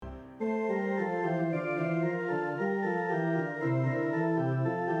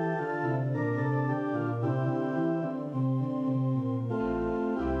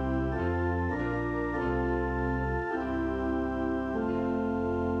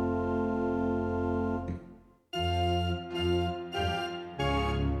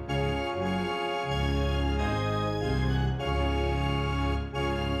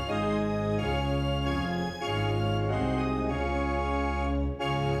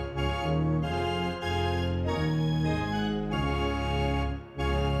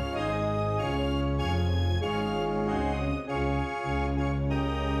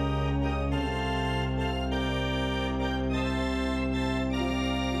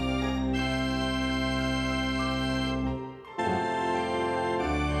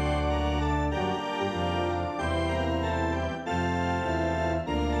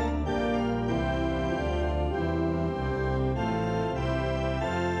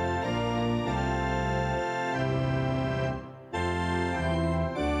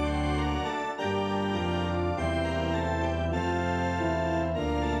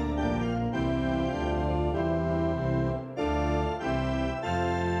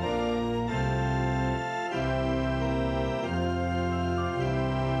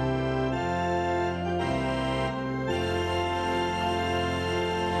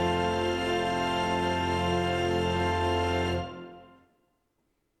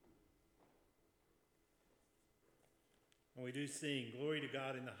And we do sing, glory to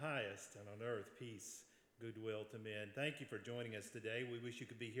God in the highest, and on earth peace, goodwill to men. Thank you for joining us today. We wish you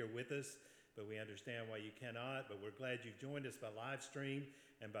could be here with us, but we understand why you cannot. But we're glad you've joined us by live stream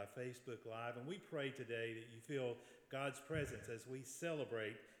and by Facebook Live. And we pray today that you feel God's presence as we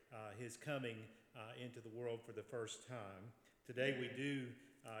celebrate his coming into the world for the first time. Today we do,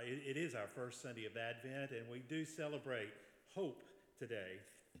 it is our first Sunday of Advent, and we do celebrate hope today.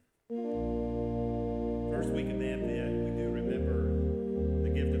 First week of Advent, we do remember the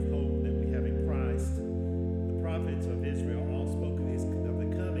gift of hope that we have in Christ. The prophets of Israel all spoke of the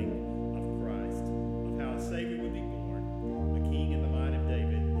coming of Christ, of how a Savior would be born, a king in the line of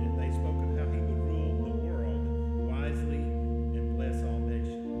David, and they spoke of how he would rule the world wisely and bless all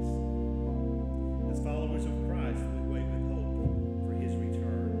nations. As followers of Christ, we wait with hope for his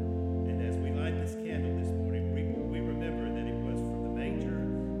return. And as we light this candle this morning, we remember that it was from the manger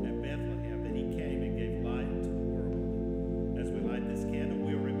at Bethlehem that he came and gave light to the world. As we light this candle,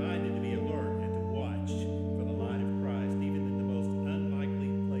 we are reminded to be alert and to watch for the light of Christ, even in the most unlikely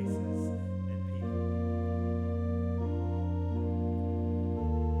places and people.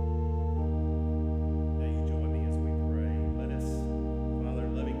 Now you join me as we pray. Let us, Father,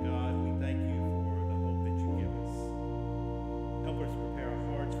 loving God, we thank you for the hope that you give us. Help us prepare our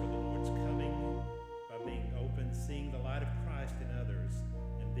hearts for the Lord's coming by being open, seeing the light of Christ in others,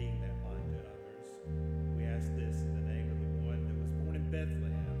 and being that light to others. We ask this in the name of the one that was born in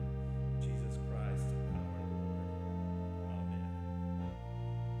Bethlehem, Jesus Christ, our Lord. Amen.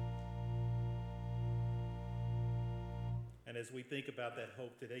 And as we think about that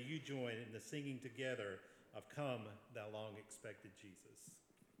hope today, you join in the singing together of Come, Thou Long Expected Jesus.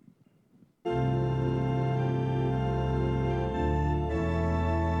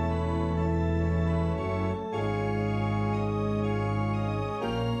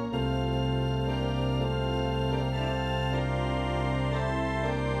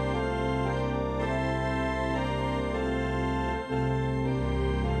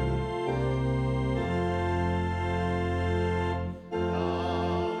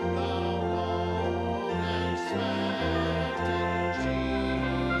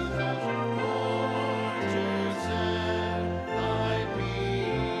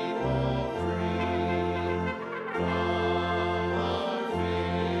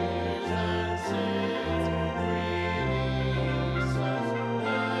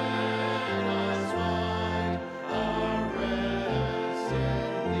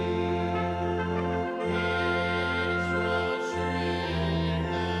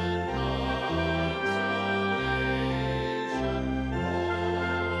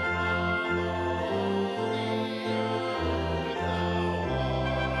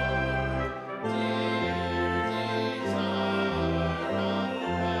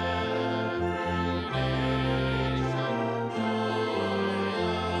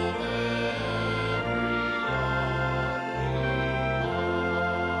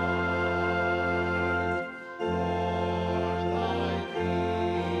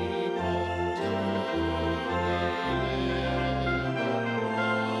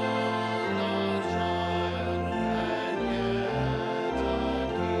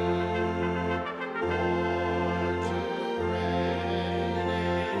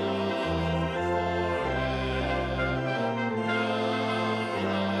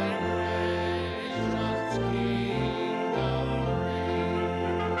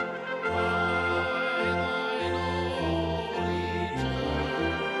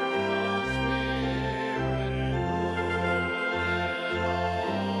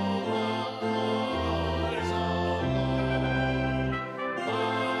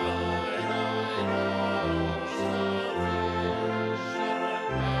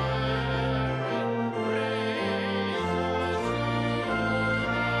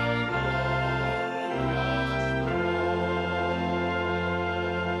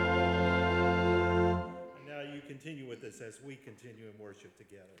 Continue with us as we continue in worship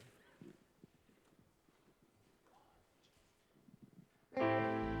together.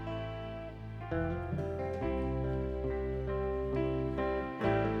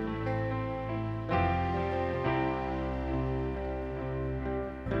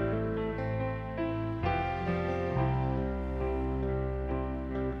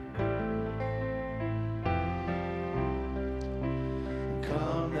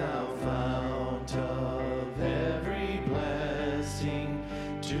 Come thou fount of every blessing,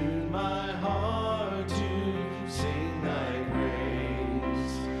 tune my heart to sing thy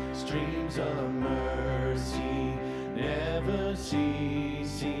grace, streams of mercy.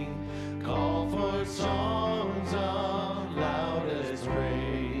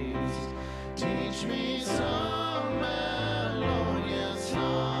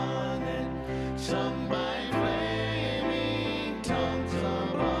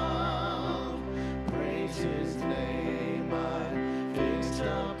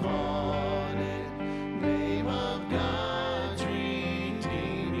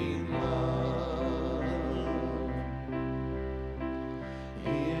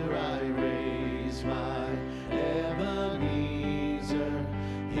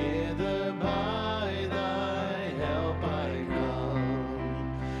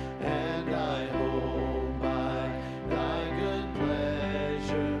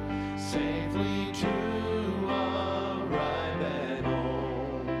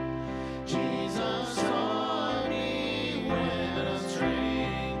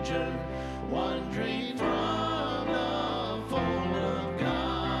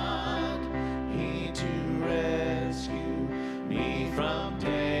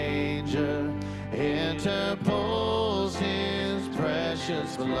 interpose his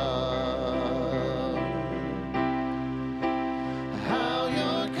precious blood. How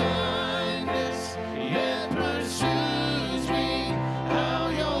your kindness yet pursues me, how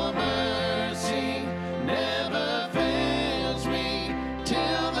your mercy never fails me,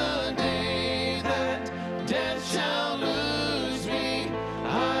 till the day that death shall lose me.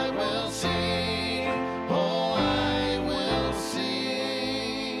 I will sing, oh, I will sing.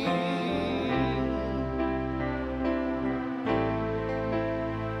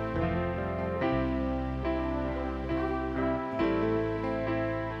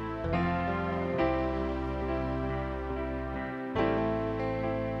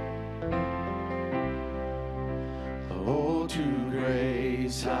 Oh, to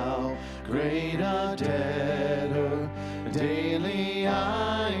grace, how great a debtor daily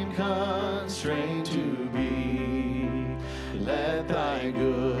I'm constrained to be. Let thy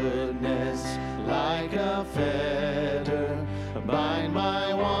goodness like a fetter bind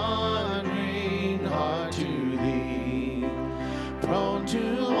my wandering heart to thee. Prone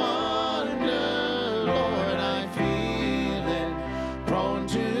to wander, Lord, I feel it. Prone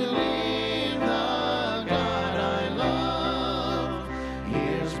to leave the God I love.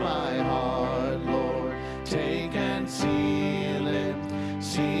 Here's my heart, Lord, take and seal it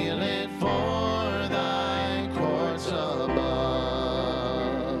for thy courts above.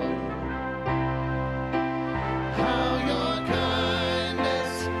 How your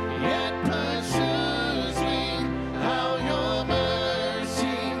kindness yet pursues me, how your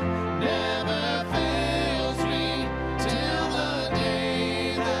mercy never fails me, till the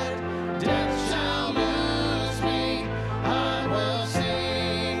day that death shall lose me. I will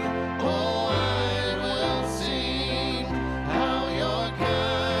sing, oh, I will sing, how your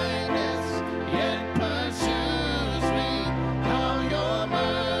kindness yet pursues me, how your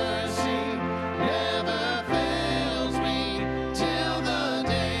mercy never fails me, till the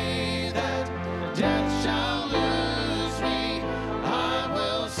day that death shall lose me. I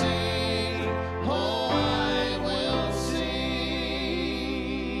will sing, oh, I will sing.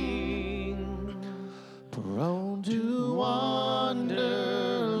 Prone to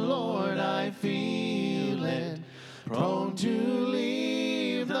wander, Lord, I feel it. Prone to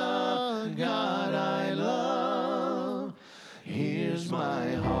leave the God I love. Here's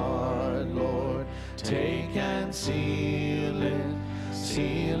my heart, Lord, take and seal it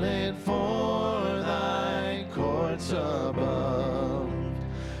for thy courts above.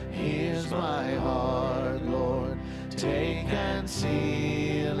 Here's my heart, Lord, take and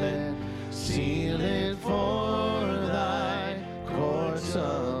seal it for thy courts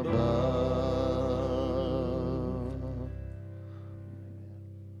above.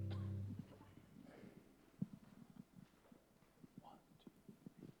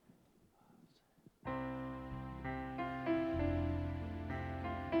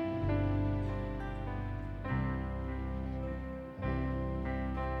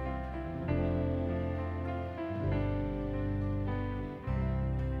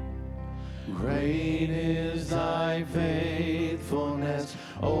 Great is thy faithfulness,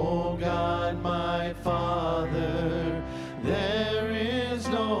 O God, my Father. There is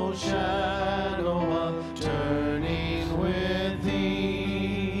no shadow of turning with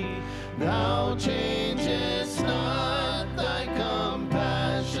thee. Thou changest not, thy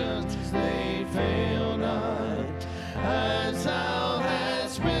compassions, they fail not. As thou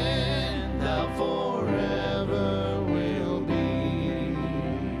hast been, thou forever will be.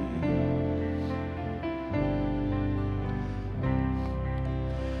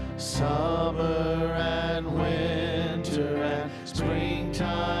 Summer and winter and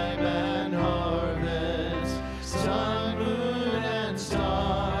springtime and harvest, sun, moon, and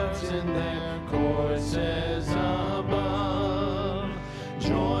stars in their courses above,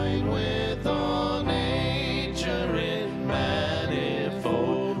 join with all nature in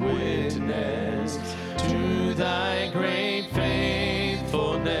manifold witness to thy great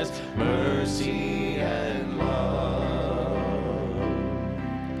faithfulness, mercy, and love.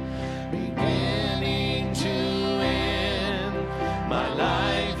 Beginning to end, my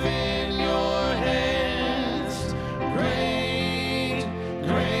life in your hands. Great,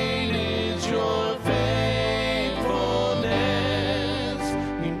 great is your faithfulness.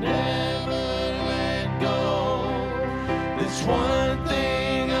 You never let go. This one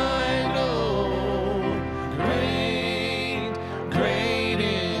thing I know. Great, great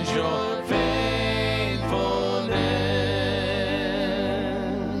is your faithfulness.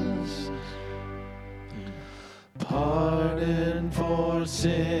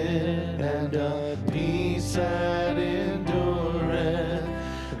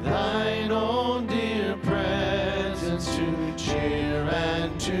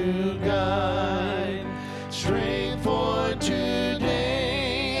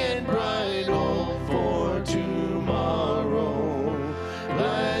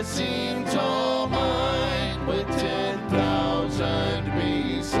 seems all mine with 10,000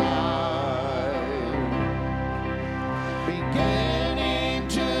 beside. Beginning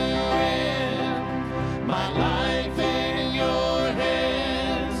to end, my life in your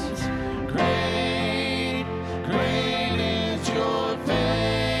hands. Great, great is your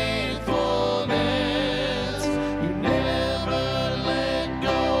faithfulness. You never let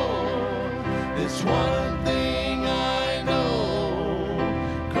go. This one thing I know.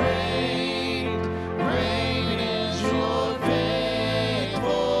 Great, great is your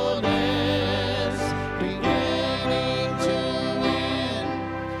faithfulness. Beginning to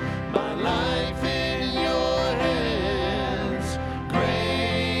end, my life in your hands.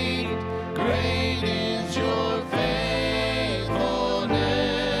 Great, great is your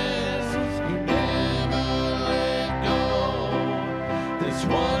faithfulness. You never let go. This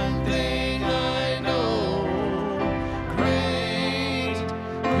one thing I know. Great,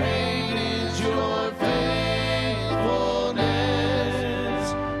 great is your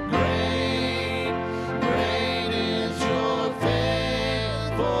faithfulness. Great, great is your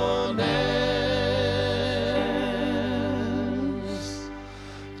faithfulness.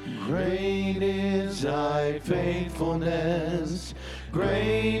 Great is thy faithfulness.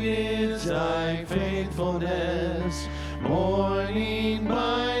 Great is thy faithfulness. Morning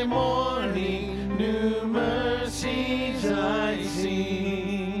by morning, new mercies I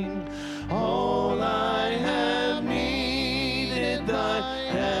see. All I have needed,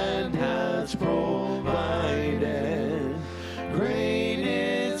 thy hand has provided. Great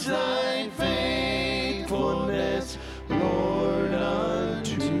is thy faithfulness, Lord,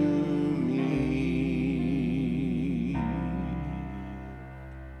 unto me.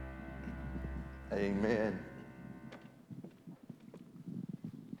 Amen.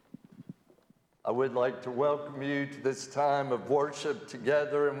 I would like to welcome you to this time of worship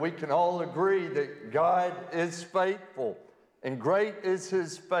together, and we can all agree that God is faithful, and great is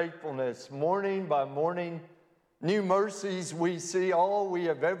his faithfulness. Morning by morning, new mercies we see. All we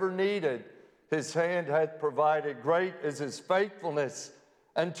have ever needed, his hand hath provided. Great is his faithfulness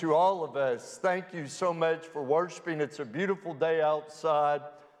unto all of us. Thank you so much for worshiping. It's a beautiful day outside.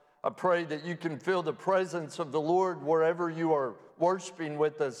 I pray that you can feel the presence of the Lord wherever you are worshiping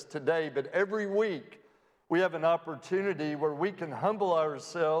with us today. But every week, we have an opportunity where we can humble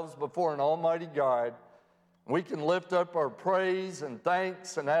ourselves before an almighty God. We can lift up our praise and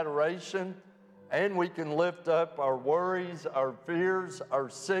thanks and adoration, and we can lift up our worries, our fears, our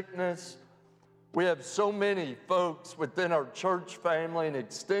sickness. We have so many folks within our church family and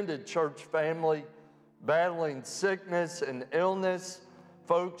extended church family battling sickness and illness,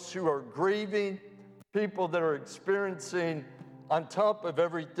 folks who are grieving, people that are experiencing, on top of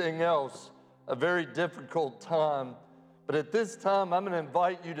everything else, a very difficult time. But at this time, I'm going to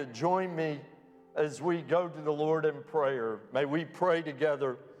invite you to join me as we go to the Lord in prayer. May we pray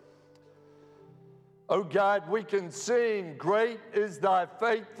together. Oh God, we can sing, great is thy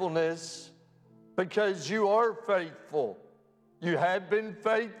faithfulness, because you are faithful. You have been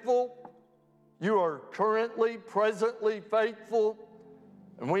faithful. You are currently, presently faithful.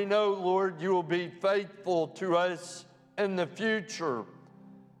 And we know, Lord, you will be faithful to us in the future.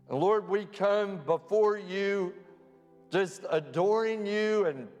 And Lord, we come before you just adoring you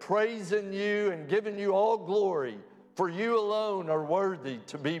and praising you and giving you all glory, for you alone are worthy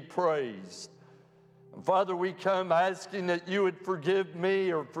to be praised. And Father, we come asking that you would forgive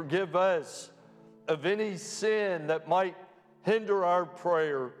me or forgive us of any sin that might hinder our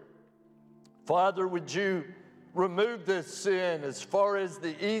prayer. Father, would you remove this sin as far as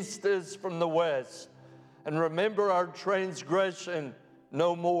the east is from the west, and remember our transgression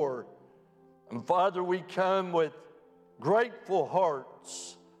no more. And Father, we come with grateful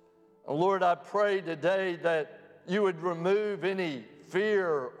hearts. And Lord, I pray today that you would remove any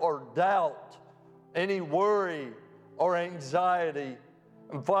fear or doubt, any worry or anxiety.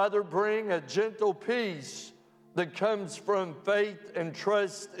 And Father, bring a gentle peace that comes from faith and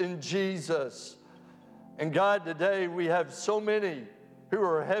trust in Jesus. And God, today we have so many who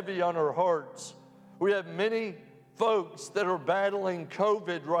are heavy on our hearts. We have many folks that are battling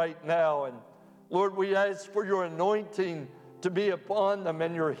COVID right now. And Lord, we ask for your anointing to be upon them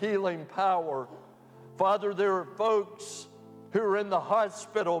and your healing power. Father, there are folks who are in the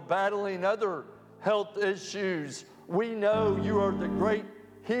hospital battling other health issues. We know you are the great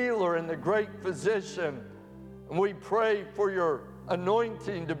healer and the great physician. And we pray for your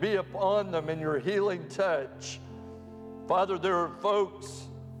anointing to be upon them and your healing touch. Father, there are folks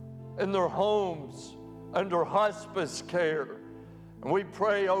in their homes under hospice care. And we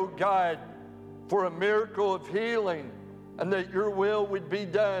pray, oh God, for a miracle of healing and that your will would be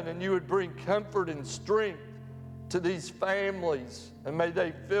done, and you would bring comfort and strength to these families, and may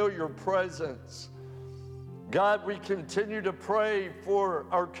they feel your presence. God, we continue to pray for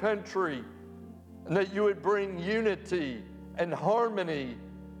our country, and that you would bring unity and harmony.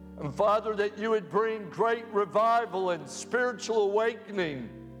 And Father, that you would bring great revival and spiritual awakening.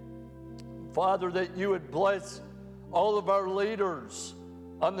 Father, that you would bless all of our leaders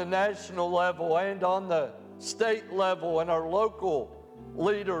on the national level and on the state level, and our local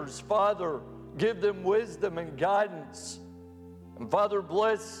leaders. Father, give them wisdom and guidance. And Father,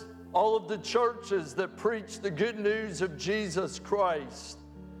 bless all of the churches that preach the good news of Jesus Christ.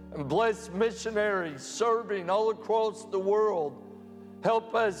 And bless missionaries serving all across the world.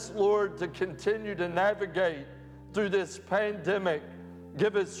 Help us, Lord, to continue to navigate through this pandemic.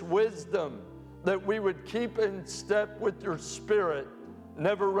 Give us wisdom that we would keep in step with your Spirit,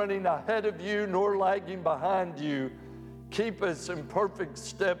 never running ahead of you nor lagging behind you. Keep us in perfect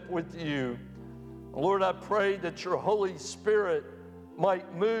step with you. Lord, I pray that your Holy Spirit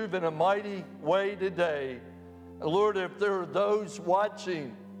might move in a mighty way today. And Lord, if there are those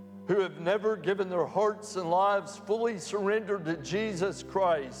watching who have never given their hearts and lives fully surrendered to Jesus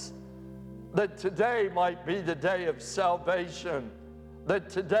Christ, that today might be the day of salvation, that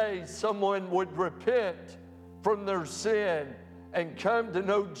today someone would repent from their sin and come to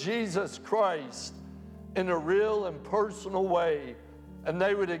know Jesus Christ in a real and personal way, and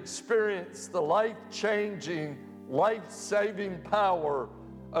they would experience the life-changing, life-saving power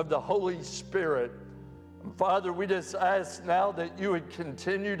of the Holy Spirit. And Father, we just ask now that you would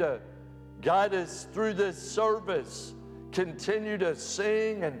continue to guide us through this service, continue to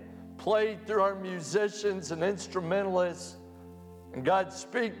sing and play through our musicians and instrumentalists, and God,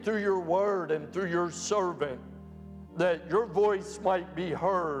 speak through your word and through your servant, that your voice might be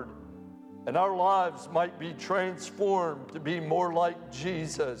heard and our lives might be transformed to be more like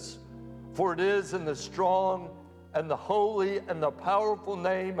Jesus. For it is in the strong and the holy and the powerful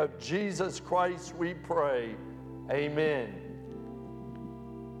name of Jesus Christ we pray. Amen.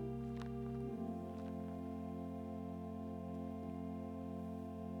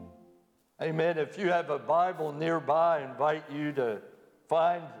 Amen. If you have a Bible nearby, I invite you to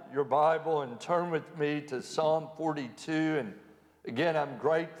find your Bible and turn with me to Psalm 42. And again, I'm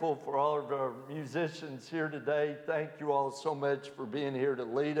grateful for all of our musicians here today. Thank you all so much for being here to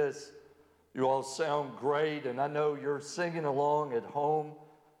lead us. You all sound great, and I know you're singing along at home.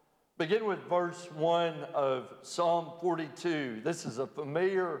 Begin with verse 1 of Psalm 42. This is a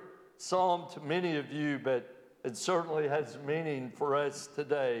familiar psalm to many of you, but it certainly has meaning for us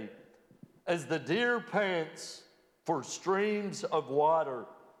today. As the deer pants for streams of water,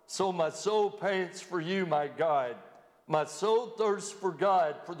 so my soul pants for you, my God. My soul thirsts for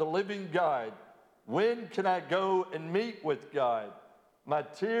God, for the living God. When can I go and meet with God? My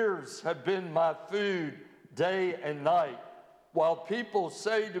tears have been my food day and night, while people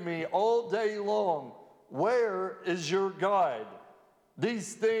say to me all day long, where is your God?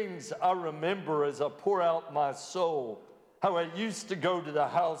 These things I remember as I pour out my soul, how I used to go to the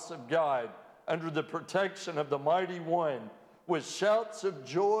house of God under the protection of the Mighty One with shouts of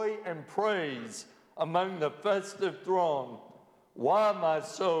joy and praise among the festive throng. Why, my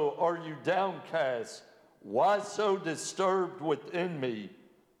soul, are you downcast? Why so disturbed within me?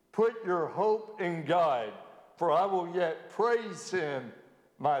 Put your hope in God, for I will yet praise him,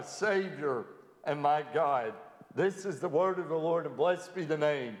 my Savior and my God. This is the word of the Lord, and blessed be the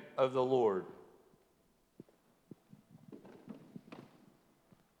name of the Lord.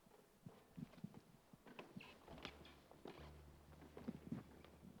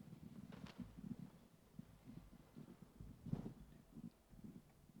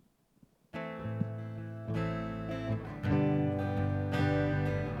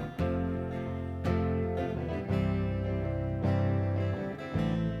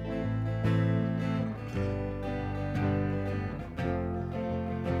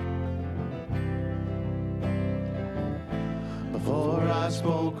 Before I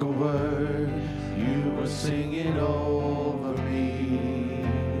spoke a word, you were singing over me.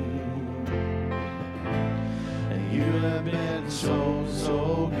 And you have been so,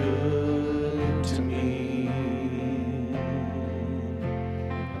 so good to me.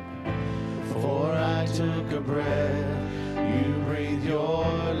 Before I took a breath, you breathed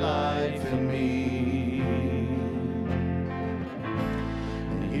your life in me.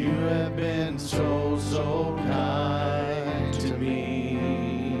 And you have been so, so kind to me.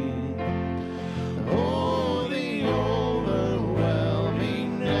 Oh, the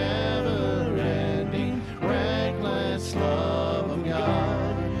overwhelming, never-ending, reckless love of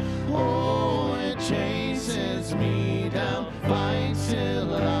God. Oh, it chases me down.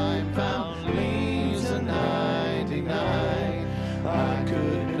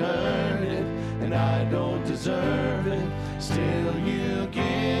 deserve it, still you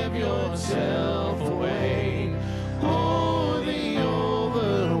give yourself away. Oh, the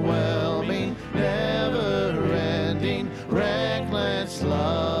overwhelming, never-ending, reckless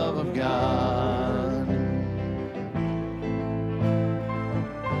love of God.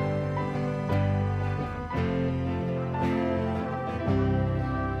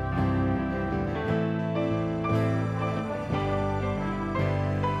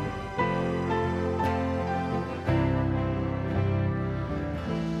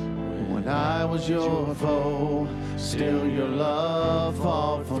 When I was your foe, still your love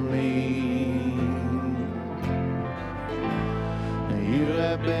fought for me. You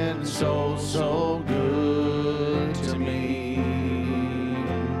have been so, so good to me.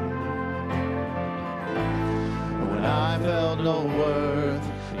 When I felt no worth,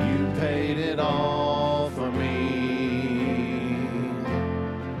 you paid it all for me.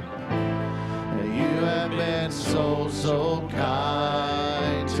 You have been so, so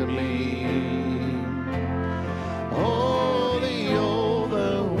kind to me. Oh, the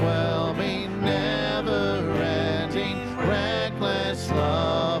overwhelming, never-ending, reckless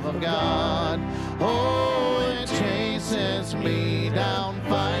love of God. Oh, it chases me down,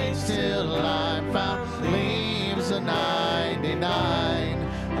 fights till I'm found, leaves a 99.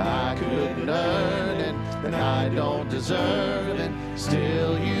 I couldn't earn it, and I don't deserve it,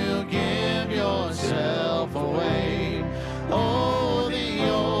 still you give yourself away. Oh, the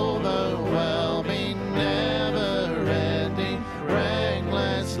overwhelming, never-ending,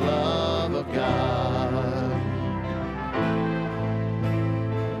 reckless love of God.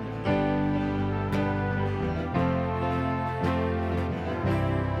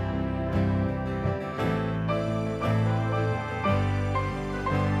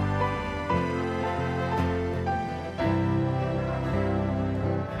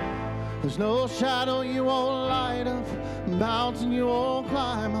 There's no shadow you won't light up, mountain you won't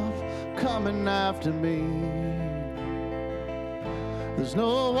climb up, coming after me. There's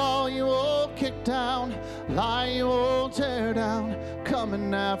no wall you won't kick down, lie you won't tear down,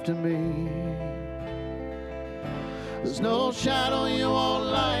 coming after me. There's no shadow you won't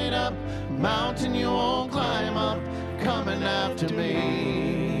light up, mountain you won't climb up, coming after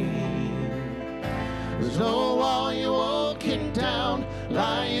me. There's no wall you won't kick down,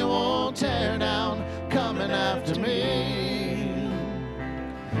 lie you won't tear down, coming after me.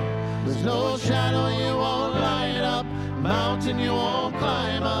 There's no shadow you won't light up, mountain you won't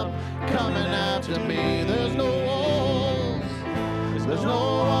climb up, coming after me. There's no walls, there's no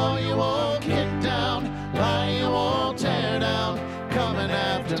wall you won't kick down, lie you won't tear down, coming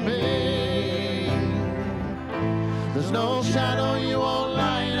after me. There's no shadow you won't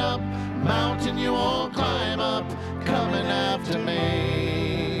light up, mountain you won't climb up, coming after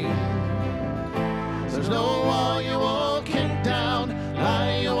me. There's no wall you won't kick down,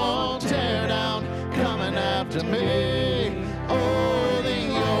 lie you won't tear down, coming after me. Oh,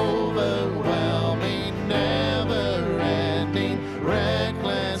 the overwhelming, never-ending,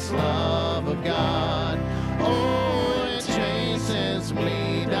 reckless love of God. Oh, it chases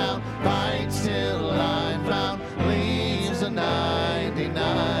me down, fights till I'm found, leaves a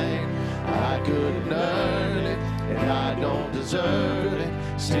 99. I couldn't earn it, and I don't deserve it,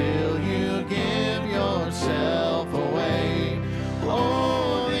 still you give yourself away.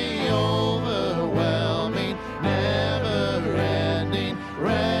 Oh, the overwhelming, never-ending,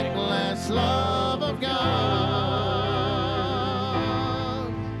 reckless love of God.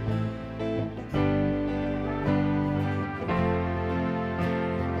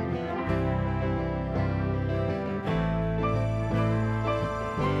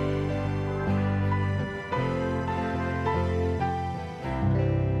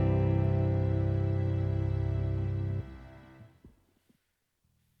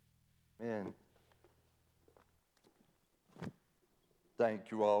 Man, thank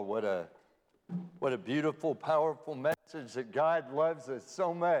you all. What a beautiful, powerful message that God loves us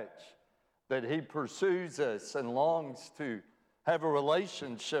so much that he pursues us and longs to have a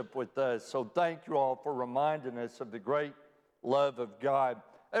relationship with us. So thank you all for reminding us of the great love of God.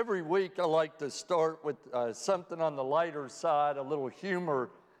 Every week I like to start with something on the lighter side, a little humor.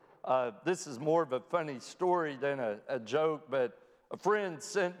 This is more of a funny story than a joke, but a friend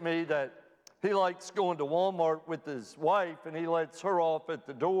sent me that he likes going to Walmart with his wife, and he lets her off at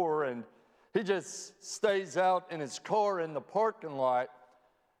the door, and he just stays out in his car in the parking lot.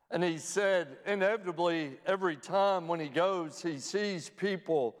 And he said, inevitably, every time when he goes, he sees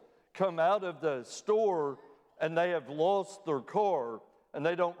people come out of the store, and they have lost their car, and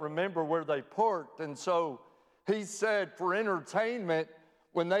they don't remember where they parked. And so he said, for entertainment,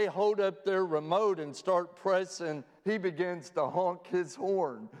 when they hold up their remote and start pressing, he begins to honk his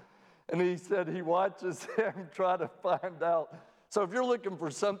horn. And he said he watches them try to find out. So if you're looking for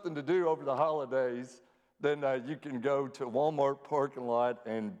something to do over the holidays, then you can go to Walmart parking lot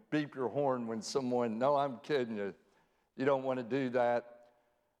and beep your horn when someone, no, I'm kidding you. You don't want to do that.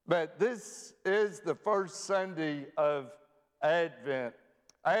 But this is the first Sunday of Advent.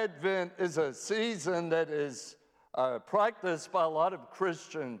 Advent is a season that is practiced by a lot of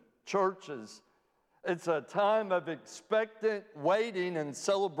Christian churches. It's a time of expectant waiting and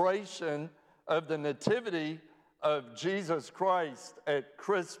celebration of the nativity of Jesus Christ at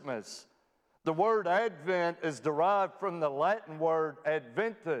Christmas. The word Advent is derived from the Latin word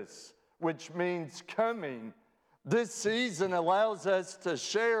adventus, which means coming. This season allows us to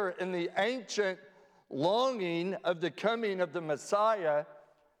share in the ancient longing of the coming of the Messiah,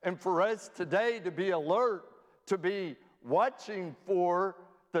 and for us today to be alert, to be watching for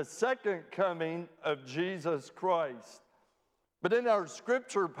the second coming of Jesus Christ. But in our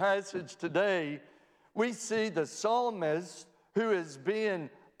scripture passage today, we see the psalmist who is being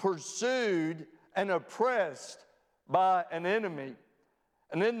pursued and oppressed by an enemy.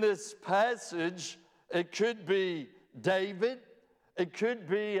 And in this passage, it could be David, it could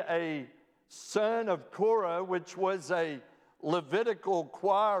be a son of Korah, which was a Levitical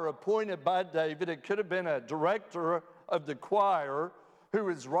choir appointed by David. It could have been a director of the choir who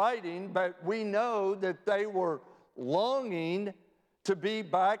was writing, but we know that they were longing to be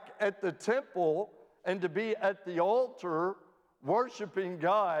back at the temple and to be at the altar worshiping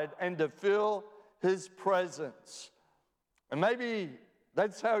God and to feel his presence. And maybe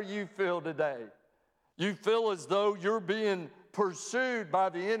that's how you feel today. You feel as though you're being pursued by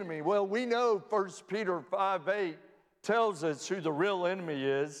the enemy. Well, we know 1 Peter 5:8 tells us who the real enemy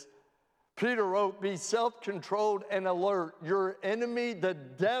is. Peter wrote, "Be self-controlled and alert. Your enemy, the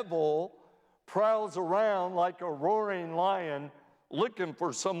devil, prowls around like a roaring lion looking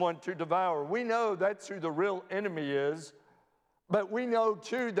for someone to devour." We know that's who the real enemy is, but we know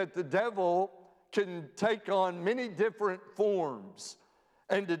too that the devil can take on many different forms.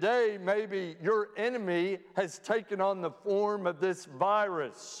 And today, maybe your enemy has taken on the form of this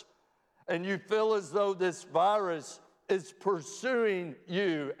virus, and you feel as though this virus is pursuing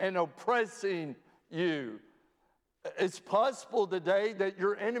you and oppressing you. It's possible today that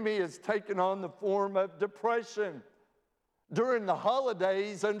your enemy has taken on the form of depression. During the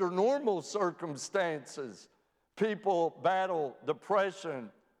holidays, under normal circumstances, people battle depression.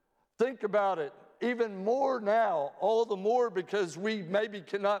 Think about it. Even more now, all the more because we maybe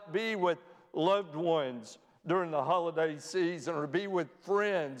cannot be with loved ones during the holiday season or be with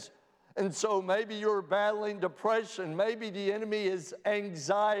friends. And so maybe you're battling depression. Maybe the enemy is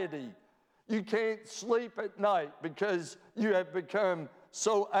anxiety. You can't sleep at night because you have become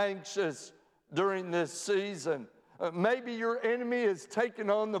so anxious during this season. Maybe your enemy has taken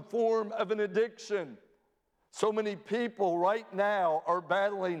on the form of an addiction. So many people right now are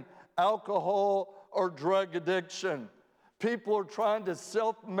battling alcohol or drug addiction. People are trying to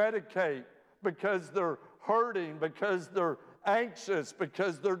self-medicate because they're hurting, because they're anxious,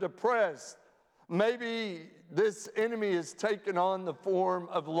 because they're depressed. Maybe this enemy has taken on the form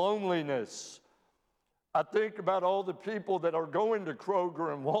of loneliness. I think about all the people that are going to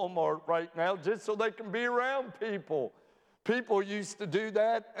Kroger and Walmart right now just so they can be around people. People used to do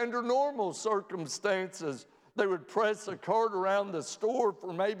that under normal circumstances. They would press a cart around the store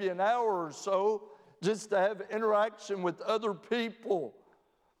for maybe an hour or so just to have interaction with other people.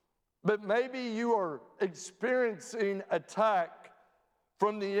 But maybe you are experiencing attack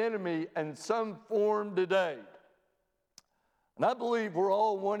from the enemy in some form today. And I believe we're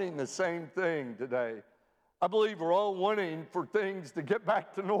all wanting the same thing today. I believe we're all wanting for things to get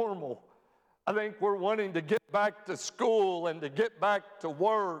back to normal. I think we're wanting to get back to school and to get back to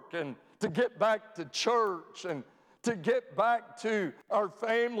work and to get back to church and to get back to our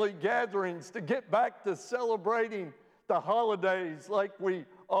family gatherings, to get back to celebrating the holidays like we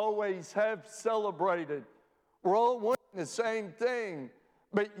always have celebrated. We're all wanting the same thing,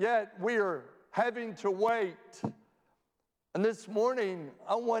 but yet we are having to wait. And this morning,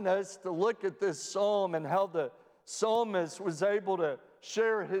 I want us to look at this psalm and how the psalmist was able to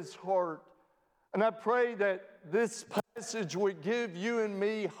share his heart. And I pray that this passage would give you and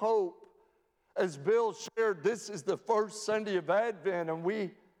me hope. As Bill shared, this is the first Sunday of Advent, and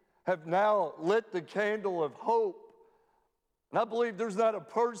we have now lit the candle of hope. And I believe there's not a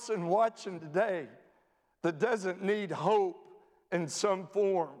person watching today that doesn't need hope in some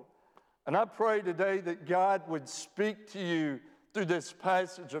form. And I pray today that God would speak to you through this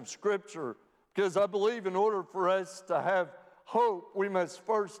passage of Scripture, because I believe in order for us to have hope, we must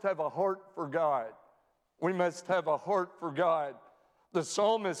first have a heart for God. We must have a heart for God. The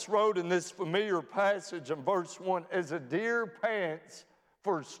psalmist wrote in this familiar passage in verse 1, "As a deer pants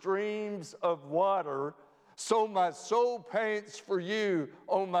for streams of water, so my soul pants for you,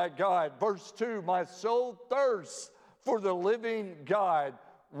 O my God." Verse 2, "My soul thirsts for the living God.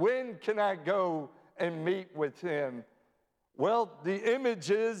 When can I go and meet with him?" Well, the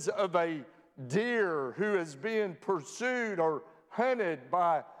images of a deer who is being pursued or hunted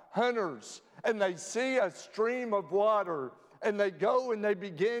by hunters, and they see a stream of water, and they go and they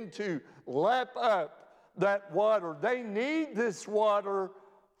begin to lap up that water. They need this water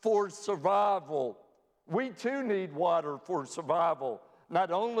for survival. We too need water for survival.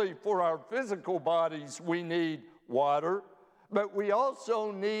 Not only for our physical bodies we need water, but we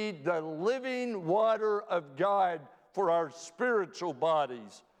also need the living water of God for our spiritual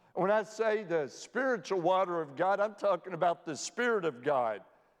bodies. When I say the spiritual water of God, I'm talking about the Spirit of God,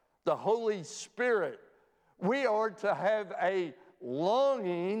 the Holy Spirit. We are to have a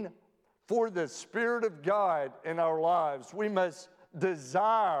longing for the Spirit of God in our lives. We must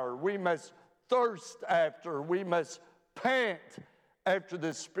desire, we must thirst after, we must pant after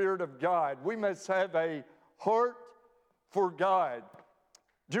the Spirit of God. We must have a heart for God.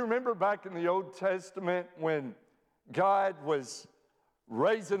 Do you remember back in the Old Testament when God was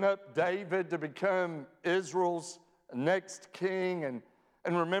raising up David to become Israel's next king?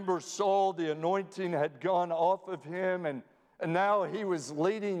 And remember, Saul, the anointing had gone off of him, and now he was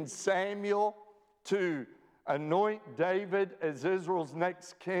leading Samuel to anoint David as Israel's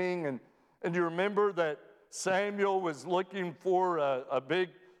next king. And you remember that Samuel was looking for a big,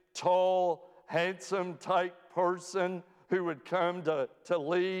 tall, handsome type person who would come to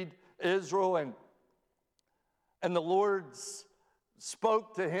lead Israel. And the Lord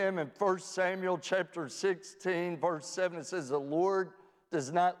spoke to him in 1 Samuel chapter 16, verse 7. It says, "The Lord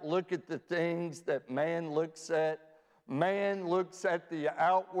does not look at the things that man looks at. Man looks at the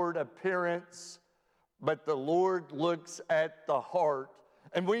outward appearance, but the Lord looks at the heart."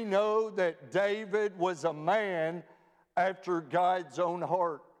 And we know that David was a man after God's own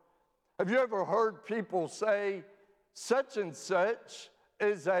heart. Have you ever heard people say, such and such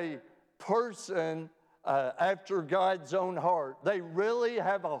is a person after God's own heart? They really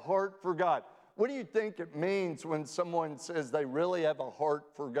have a heart for God. What do you think it means when someone says they really have a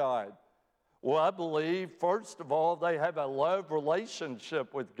heart for God? Well, I believe, first of all, they have a love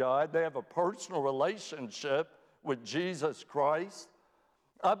relationship with God. They have a personal relationship with Jesus Christ.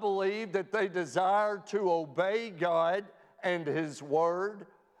 I believe that they desire to obey God and His Word.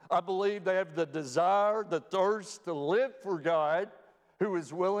 I believe they have the desire, the thirst to live for God, who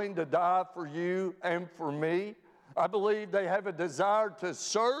is willing to die for you and for me. I believe they have a desire to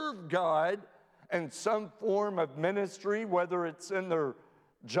serve God in some form of ministry, whether it's in their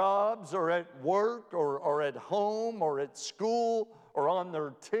jobs or at work or at home or at school or on their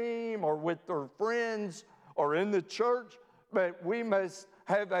team or with their friends or in the church. But we must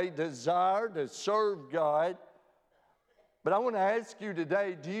have a desire to serve God. But I want to ask you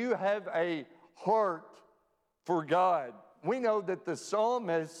today, do you have a heart for God? We know that the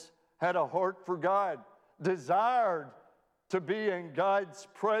psalmist had a heart for God, desired to be in God's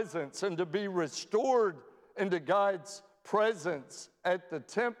presence and to be restored into God's presence at the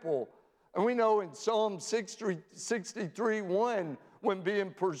temple. And we know in Psalm 63:1, when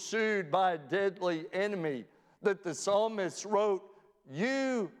being pursued by a deadly enemy, that the psalmist wrote,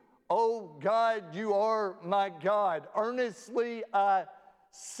 "You, O God, you are my God. Earnestly I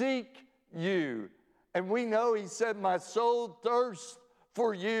seek you." And we know he said, "My soul thirsts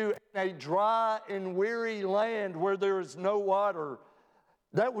for you in a dry and weary land where there is no water."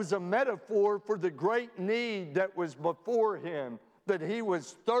 That was a metaphor for the great need that was before him, that he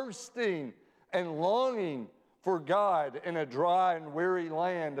was thirsting and longing for God in a dry and weary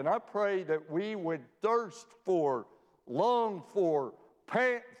land. And I pray that we would thirst for, long for,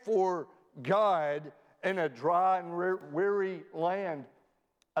 pant for God in a dry and weary land.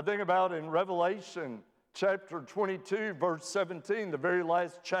 I think about in Revelation chapter 22, verse 17, the very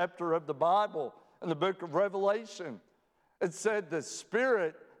last chapter of the Bible, in the book of Revelation. It said, "The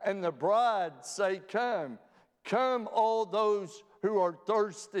Spirit and the bride say, 'Come, come all those who are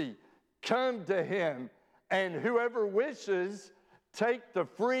thirsty, come to him, and whoever wishes, take the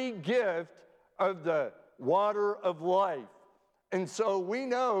free gift of the water of life.'" And so we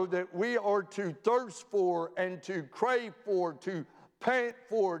know that we are to thirst for and to crave for, to pant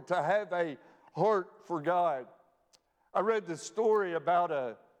for, to have a heart for God. I read the story about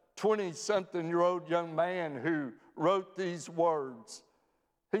a 20-something-year-old young man who wrote these words.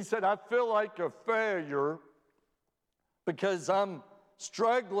 He said, "I feel like a failure because I'm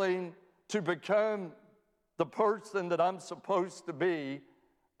struggling to become the person that I'm supposed to be,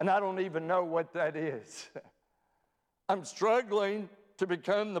 and I don't even know what that is. I'm struggling to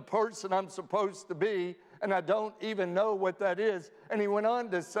become the person I'm supposed to be, and I don't even know what that is. And he went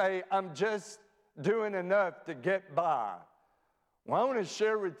on to say, I'm just doing enough to get by. Well, I want to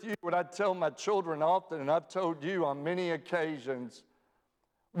share with you what I tell my children often, and I've told you on many occasions.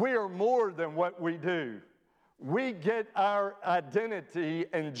 We are more than what we do. We get our identity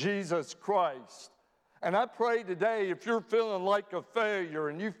in Jesus Christ. And I pray today, if you're feeling like a failure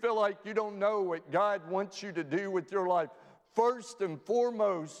and you feel like you don't know what God wants you to do with your life, first and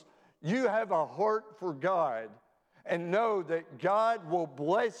foremost, you have a heart for God, and know that God will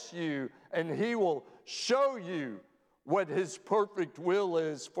bless you and He will show you what His perfect will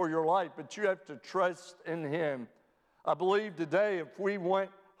is for your life. But you have to trust in Him. I believe today, if we want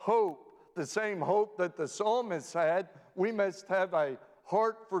hope, the same hope that the psalmist had, we must have a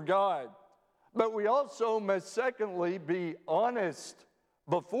heart for God. But we also must, secondly, be honest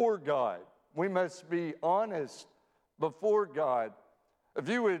before God. We must be honest before God. If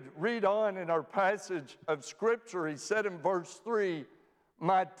you would read on in our passage of Scripture, he said in verse 3,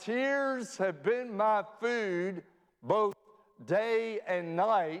 my tears have been my food both day and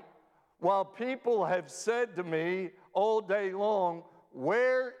night, while people have said to me all day long,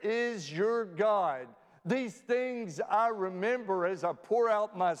 where is your God? These things I remember as I pour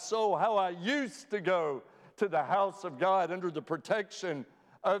out my soul, how I used to go to the house of God under the protection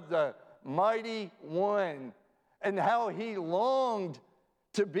of the Mighty One, and how he longed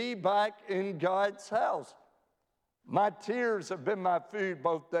to be back in God's house. My tears have been my food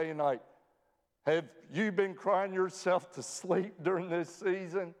both day and night. Have you been crying yourself to sleep during this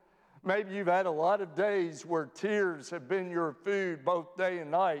season? Maybe you've had a lot of days where tears have been your food both day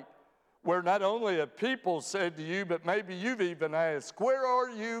and night, where not only have people said to you, but maybe you've even asked, where are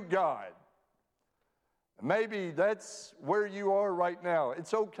you, God? Maybe that's where you are right now.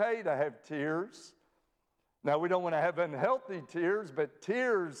 It's okay to have tears. Now, we don't want to have unhealthy tears, but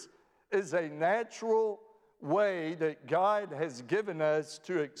tears is a natural way that God has given us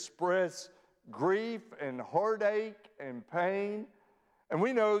to express grief and heartache and pain. And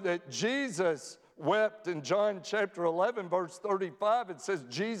we know that Jesus wept in John chapter 11, verse 35. It says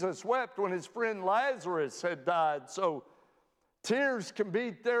Jesus wept when his friend Lazarus had died. So tears can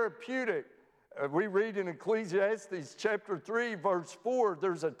be therapeutic. We read in Ecclesiastes chapter 3, verse 4,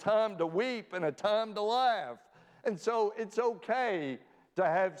 there's a time to weep and a time to laugh. And so it's okay to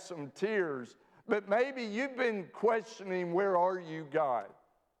have some tears. But maybe you've been questioning, where are you, God?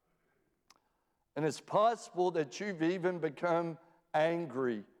 And it's possible that you've even become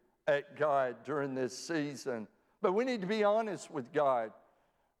angry at God during this season. But we need to be honest with God.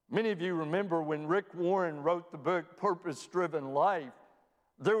 Many of you remember when Rick Warren wrote the book Purpose Driven Life,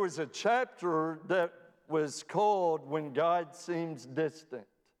 there was a chapter that was called When God Seems Distant.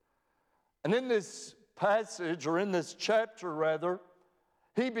 And in this passage, or in this chapter rather,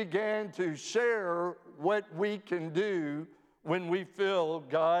 he began to share what we can do when we feel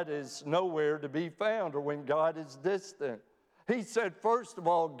God is nowhere to be found, or when God is distant. He said, first of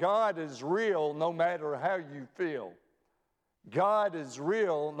all, God is real no matter how you feel. God is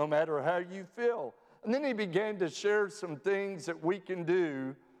real no matter how you feel. And then he began to share some things that we can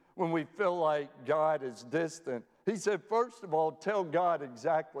do when we feel like God is distant. He said, first of all, tell God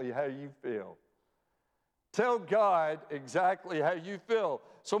exactly how you feel. Tell God exactly how you feel.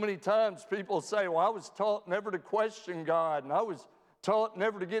 So many times people say, well, I was taught never to question God, and I was taught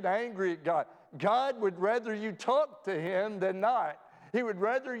never to get angry at God. God would rather you talk to him than not. He would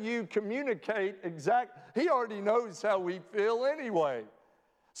rather you communicate He already knows how we feel anyway.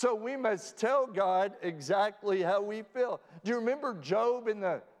 So we must tell God exactly how we feel. Do you remember Job in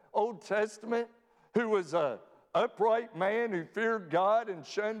the Old Testament, who was an upright man who feared God and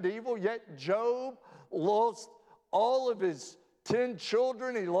shunned evil? Yet Job lost all of his 10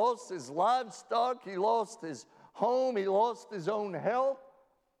 children. He lost his livestock. He lost his home. He lost his own health.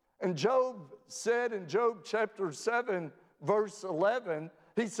 And Job said in Job chapter 7, verse 11,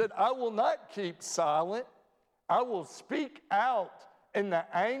 he said, I will not keep silent. I will speak out in the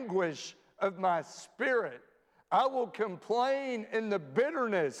anguish of my spirit. I will complain in the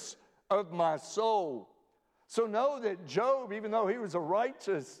bitterness of my soul. So know that Job, even though he was a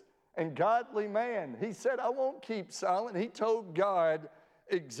righteous and godly man, he said, I won't keep silent. He told God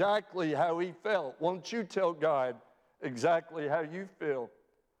exactly how he felt. Won't you tell God exactly how you feel?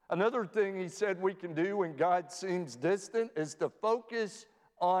 Another thing he said we can do when God seems distant is to focus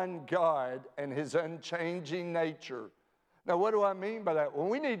on God and his unchanging nature. Now, what do I mean by that? Well,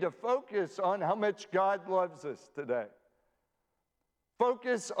 we need to focus on how much God loves us today.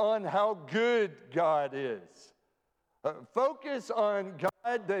 Focus on how good God is. Focus on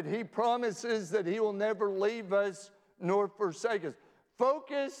God, that He promises that He will never leave us nor forsake us.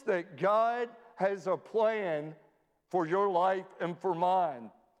 Focus that God has a plan for your life and for mine.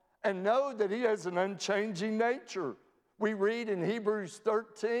 And know that He has an unchanging nature. We read in Hebrews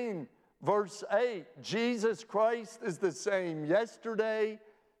 13, verse 8, Jesus Christ is the same yesterday,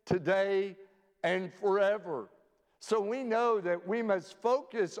 today, and forever. So we know that we must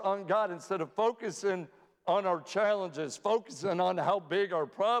focus on God instead of focusing on our challenges, focusing on how big our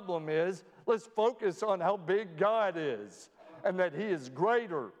problem is. Let's focus on how big God is and that He is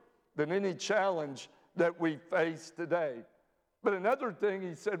greater than any challenge that we face today. But another thing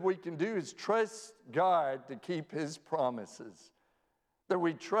He said we can do is trust God to keep His promises. That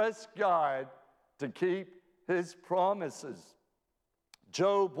we trust God to keep His promises.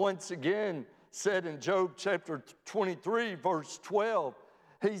 Job once again said in Job chapter 23, verse 12,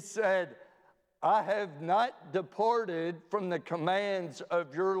 he said, I have not departed from the commands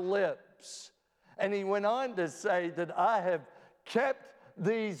of your lips. And he went on to say that I have kept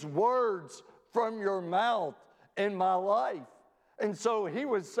these words from your mouth in my life. And so he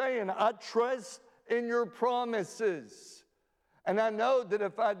was saying, I trust in your promises. And I know that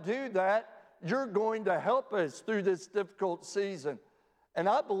if I do that, you're going to help us through this difficult season. And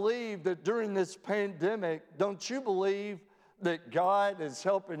I believe that during this pandemic, don't you believe that God is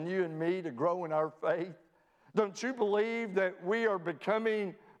helping you and me to grow in our faith? Don't you believe that we are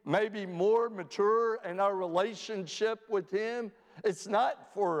becoming maybe more mature in our relationship with Him? It's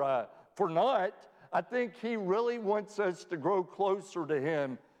not for naught. I think He really wants us to grow closer to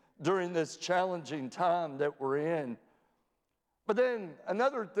Him during this challenging time that we're in. But then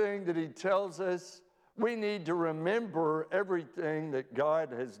another thing that He tells us, we need to remember everything that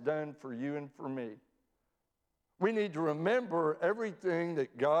God has done for you and for me. We need to remember everything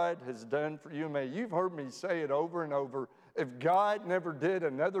that God has done for you and me. You've heard me say it over and over. If God never did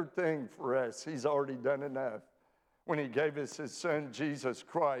another thing for us, He's already done enough. When He gave us His Son, Jesus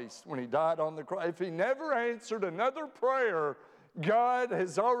Christ, when He died on the cross, if He never answered another prayer, God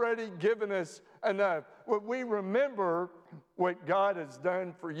has already given us enough. When we remember what God has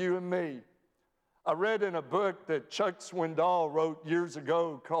done for you and me. I read in a book that Chuck Swindoll wrote years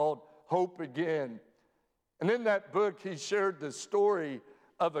ago called Hope Again. And in that book, he shared the story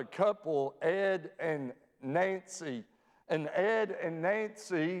of a couple, Ed and Nancy. And Ed and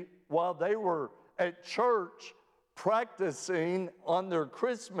Nancy, while they were at church practicing on their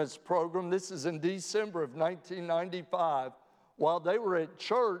Christmas program, this is in December of 1995, while they were at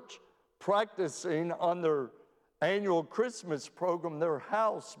church practicing on their annual Christmas program, their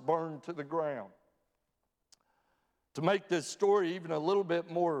house burned to the ground. To make this story even a little bit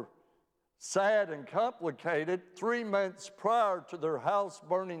more sad and complicated, 3 months prior to their house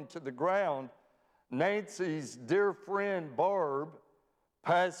burning to the ground, Nancy's dear friend Barb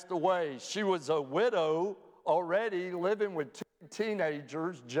passed away. She was a widow already, living with 2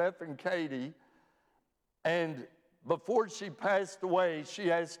 teenagers, Jeff and Katie. And before she passed away, she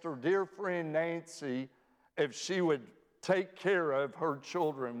asked her dear friend Nancy if she would take care of her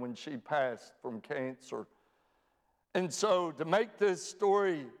children when she passed from cancer. And so to make this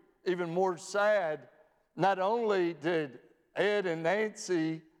story even more sad, not only did Ed and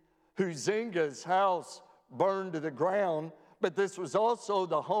Nancy Huizinga's house burn to the ground, but this was also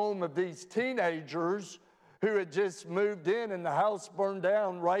the home of these teenagers who had just moved in, and the house burned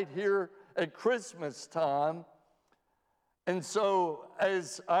down right here at Christmas time. And so,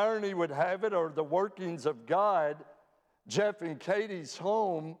 as irony would have it, or the workings of God, Jeff and Katie's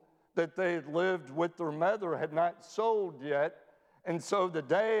home that they had lived with their mother had not sold yet. And so the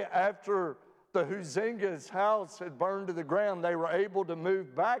day after the Huizinga's house had burned to the ground, they were able to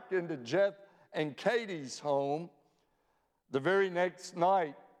move back into Jeff and Katie's home the very next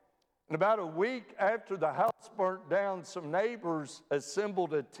night. And about a week after the house burnt down, some neighbors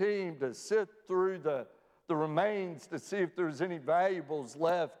assembled a team to sift through the remains to see if there's any valuables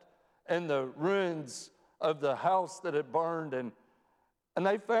left in the ruins of the house that had burned. And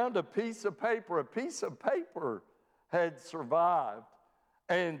they found a piece of paper. A piece of paper had survived.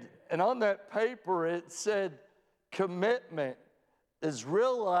 And on that paper it said, commitment is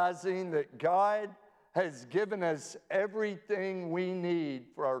realizing that God has given us everything we need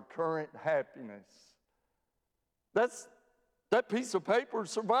for our current happiness. That piece of paper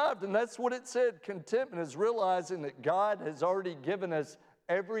survived, and that's what it said. Contentment is realizing that God has already given us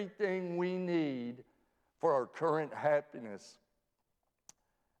everything we need for our current happiness.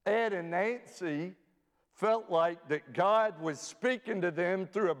 Ed and Nancy felt like that God was speaking to them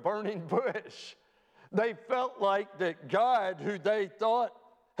through a burning bush. They felt like that God, who they thought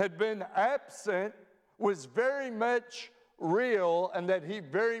had been absent, was very much real and that he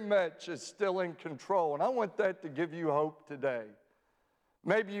very much is still in control. And I want that to give you hope today.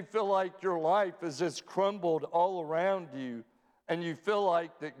 Maybe you feel like your life has just crumbled all around you and you feel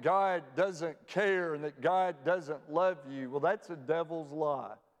like that God doesn't care and that God doesn't love you. Well, that's a devil's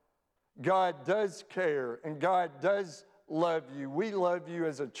lie. God does care and God does love you. We love you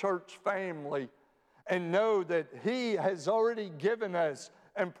as a church family and know that he has already given us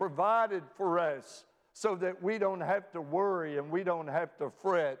and provided for us so that we don't have to worry and we don't have to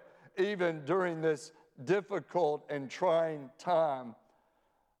fret even during this difficult and trying time.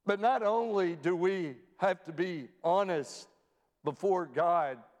 But not only do we have to be honest before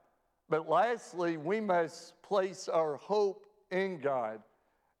God, but lastly, we must place our hope in God.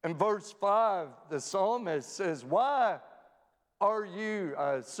 In verse 5, the psalmist says, "Why are you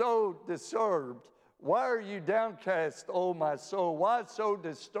so disturbed? Why are you downcast, O my soul? Why so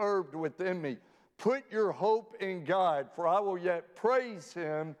disturbed within me? Put your hope in God, for I will yet praise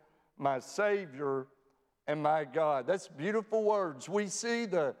him, my Savior and my God." That's beautiful words. We see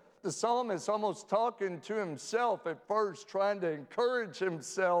the psalmist almost talking to himself at first, trying to encourage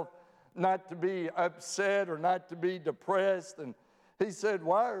himself not to be upset or not to be depressed. And he said,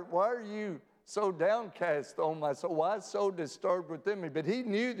 why are you so downcast, O my soul? Why so disturbed within me? But he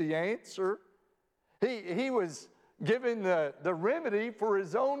knew the answer. He was giving the remedy for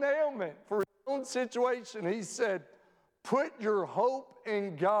his own ailment, for his own situation. He said, "Put your hope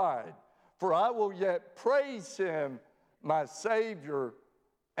in God, for I will yet praise him, my Savior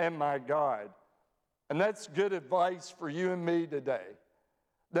and my God." And that's good advice for you and me today,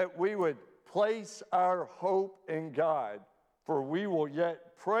 that we would place our hope in God, for we will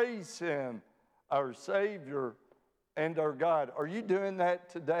yet praise him, our Savior and our God. Are you doing that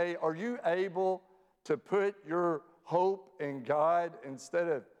today? Are you able to put your hope in God instead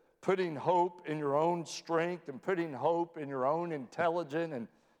of putting hope in your own strength and putting hope in your own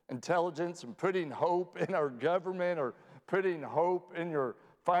intelligence and putting hope in our government or putting hope in your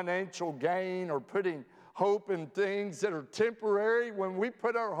financial gain or putting hope in things that are temporary? When we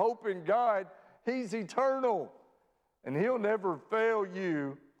put our hope in God, he's eternal and he'll never fail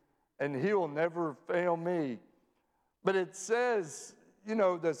you and he'll never fail me. But it says, you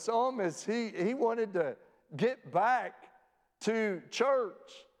know, the psalmist, he wanted to get back to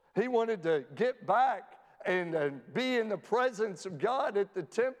church. He wanted to get back and be in the presence of God at the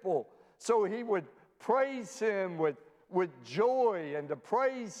temple so he would praise him with joy and to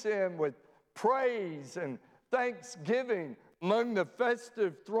praise him with praise and thanksgiving among the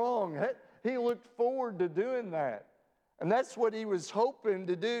festive throng. He looked forward to doing that. And that's what he was hoping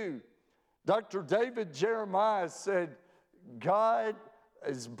to do. Dr. David Jeremiah said, God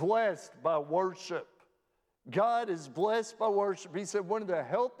is blessed by worship. God is blessed by worship. He said one of the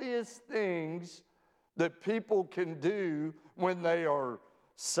healthiest things that people can do when they are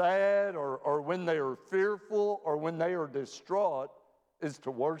sad or when they are fearful or when they are distraught is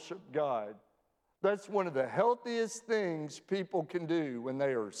to worship God. That's one of the healthiest things people can do when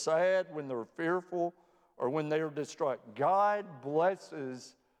they are sad, when they're fearful, or when they are distraught. God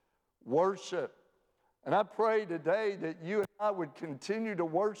blesses worship. And I pray today that you and I would continue to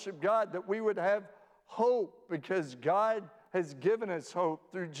worship God, that we would have hope because God has given us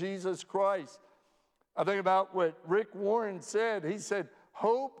hope through Jesus Christ. I think about what Rick Warren said. He said,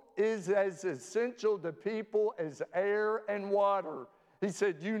 hope is as essential to people as air and water. He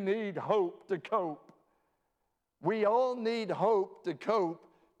said, you need hope to cope. We all need hope to cope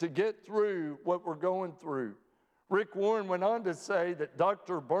to get through what we're going through. Rick Warren went on to say that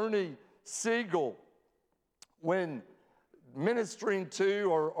Dr. Bernie Siegel, when ministering to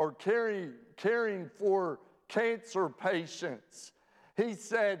or caring for cancer patients, he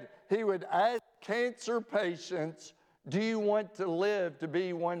said he would ask cancer patients, do you want to live to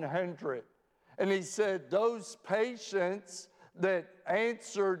be 100? And he said those patients that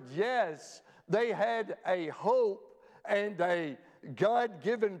answered yes, they had a hope and a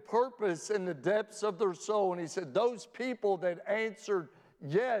God-given purpose in the depths of their soul. And he said those people that answered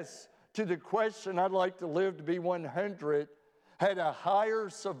yes to the question, I'd like to live to be 100, had a higher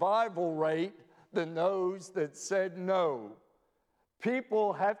survival rate than those that said no.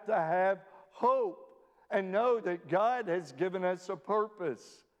 People have to have hope and know that God has given us a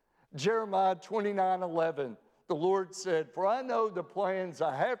purpose. Jeremiah 29:11, the Lord said, for I know the plans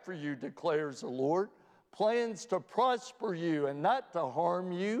I have for you, declares the Lord, plans to prosper you and not to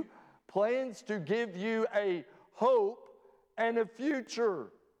harm you, plans to give you a hope and a future.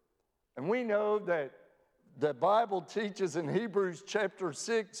 And we know that the Bible teaches in Hebrews chapter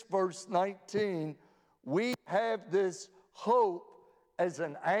 6, verse 19, We have this hope as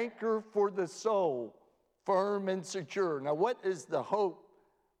an anchor for the soul, firm and secure. Now, what is the hope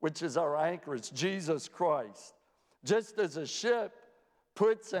which is our anchor? It's Jesus Christ. Just as a ship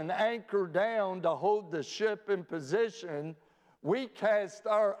puts an anchor down to hold the ship in position, we cast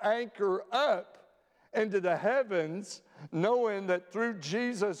our anchor up into the heavens, knowing that through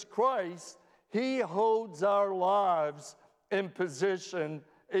Jesus Christ, He holds our lives in position,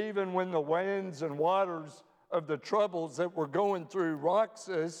 even when the winds and waters of the troubles that we're going through rocks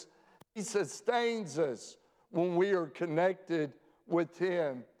us. He sustains us when we are connected with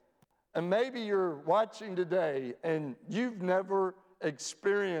Him. And maybe you're watching today and you've never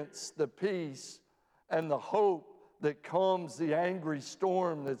experienced the peace and the hope that calms the angry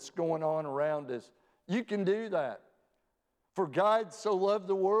storm that's going on around us. You can do that. For God so loved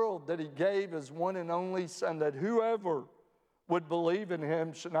the world that He gave His one and only Son, that whoever would believe in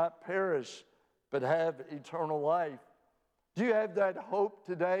Him should not perish, but have eternal life. Do you have that hope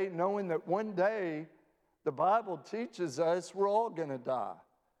today, knowing that one day the Bible teaches us we're all going to die?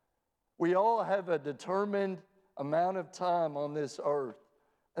 We all have a determined amount of time on this earth.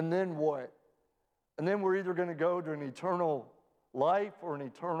 And then what? And then we're either going to go to an eternal life or an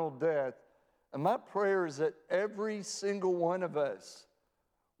eternal death. And my prayer is that every single one of us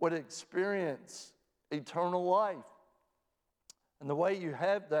would experience eternal life. And the way you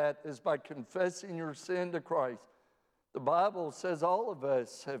have that is by confessing your sin to Christ. The Bible says all of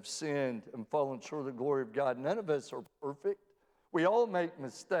us have sinned and fallen short of the glory of God. None of us are perfect. We all make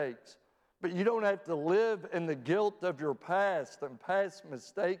mistakes. But you don't have to live in the guilt of your past and past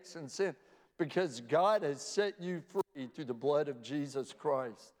mistakes and sin, because God has set you free through the blood of Jesus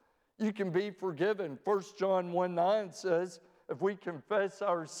Christ. You can be forgiven. 1 John 1:9 says, if we confess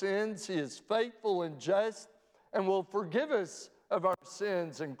our sins, He is faithful and just and will forgive us of our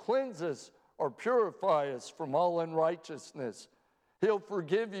sins and cleanse us or purify us from all unrighteousness. He'll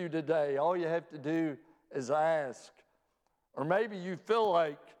forgive you today. All you have to do is ask. Or maybe you feel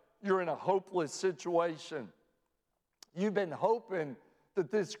like you're in a hopeless situation. You've been hoping that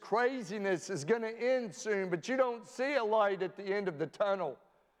this craziness is going to end soon, but you don't see a light at the end of the tunnel.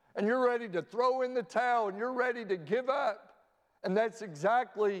 And you're ready to throw in the towel and you're ready to give up. And that's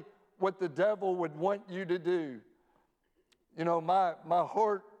exactly what the devil would want you to do. You know, my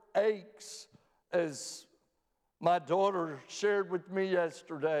heart aches as my daughter shared with me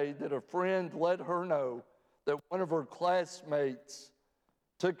yesterday that a friend let her know that one of her classmates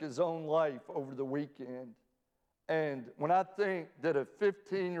took his own life over the weekend. And when I think that a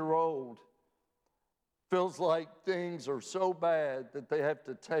 15-year-old feels like things are so bad that they have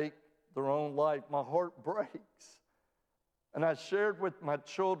to take their own life, my heart breaks. And I shared with my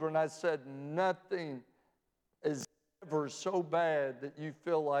children, I said, nothing is ever so bad that you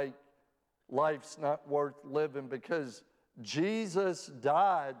feel like life's not worth living, because Jesus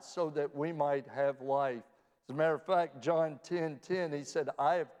died so that we might have life. As a matter of fact, John 10:10, He said,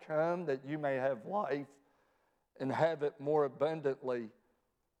 I have come that you may have life and have it more abundantly.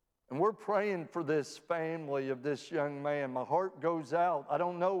 And we're praying for this family of this young man. My heart goes out. I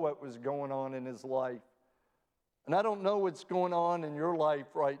don't know what was going on in his life. And I don't know what's going on in your life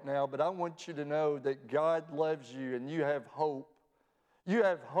right now, but I want you to know that God loves you and you have hope. You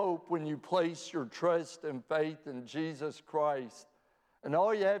have hope when you place your trust and faith in Jesus Christ. And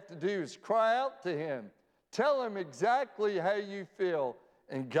all you have to do is cry out to Him. Tell Him exactly how you feel,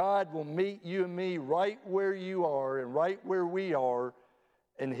 and God will meet you and me right where you are and right where we are,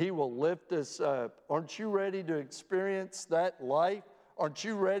 and He will lift us up. Aren't you ready to experience that life? Aren't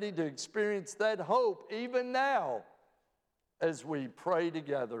you ready to experience that hope even now as we pray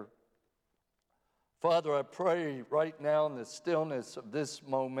together? Father, I pray right now in the stillness of this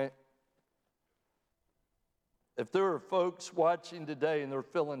moment, if there are folks watching today and they're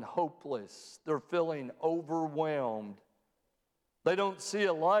feeling hopeless, they're feeling overwhelmed, they don't see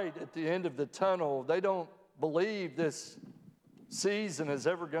a light at the end of the tunnel, they don't believe this season is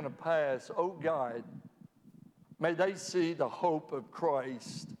ever going to pass, oh God, may they see the hope of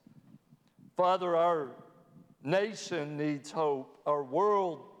Christ. Father, our nation needs hope, our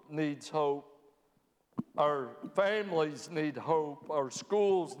world needs hope, our families need hope, our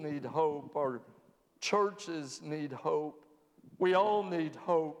schools need hope, our churches need hope. We all need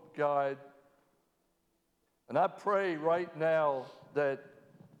hope, God. And I pray right now that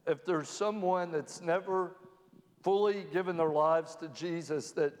if there's someone that's never fully given their lives to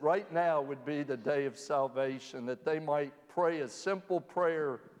Jesus, that right now would be the day of salvation, that they might pray a simple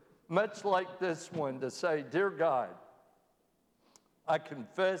prayer, much like this one, to say, Dear God, I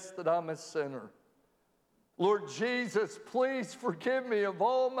confess that I'm a sinner. Lord Jesus, please forgive me of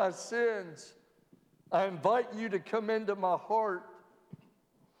all my sins. I invite you to come into my heart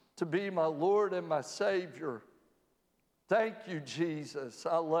to be my Lord and my Savior. Thank you, Jesus.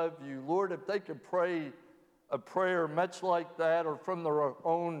 I love you. Lord, if they could pray a prayer much like that or from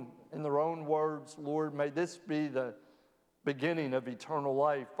in their own words, Lord, may this be the beginning of eternal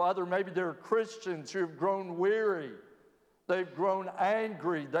life. Father, maybe there are Christians who have grown weary. They've grown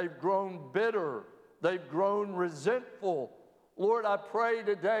angry. They've grown bitter. They've grown resentful. Lord, I pray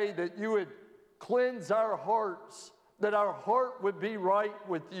today that you would cleanse our hearts, that our heart would be right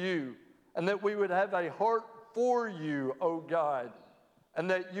with you, and that we would have a heart for you, oh God, and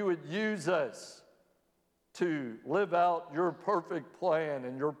that you would use us to live out your perfect plan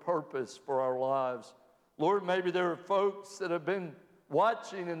and your purpose for our lives. Lord, maybe there are folks that have been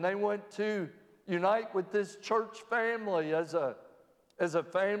watching and they want to unite with this church family as a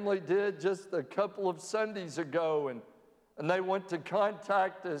family did just a couple of Sundays ago, and they want to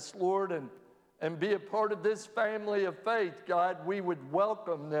contact us, Lord, and be a part of this family of faith. God, we would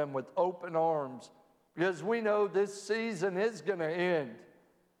welcome them with open arms because we know this season is going to end.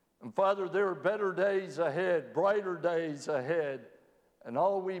 And Father, there are better days ahead, brighter days ahead, and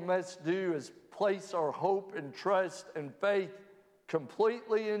all we must do is place our hope and trust and faith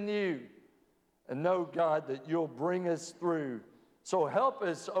completely in you and know, God, that you'll bring us through. So help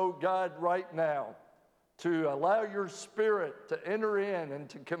us, oh God, right now to allow your Spirit to enter in and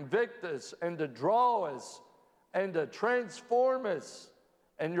to convict us and to draw us and to transform us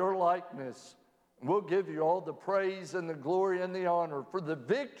in your likeness. And we'll give you all the praise and the glory and the honor for the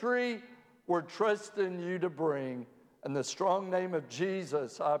victory we're trusting you to bring. In the strong name of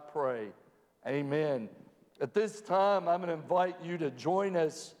Jesus, I pray. Amen. At this time, I'm going to invite you to join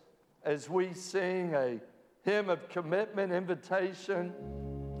us as we sing a hymn of commitment, invitation.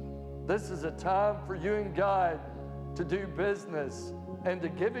 This is a time for you and God to do business and to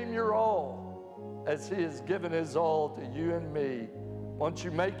give him your all as he has given his all to you and me. Won't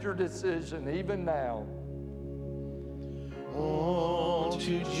you make your decision even now? Oh,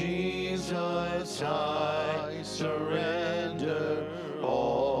 to Jesus I surrender.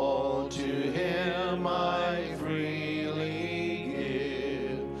 All to him I freely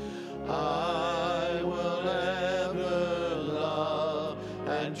give. I will ever love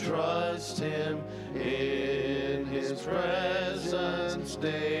and trust him in his presence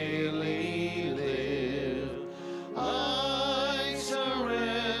daily live. I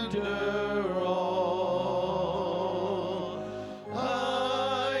surrender all.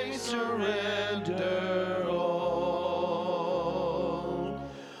 I surrender all.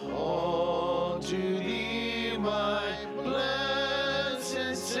 All to thee, my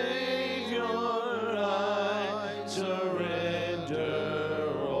blessed Savior, I surrender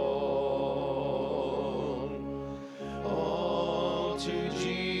all. All to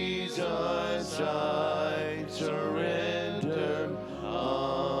Jesus I surrender.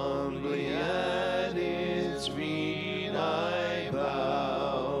 Humbly at his feet I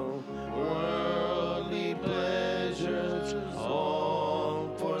bow. Worldly pleasures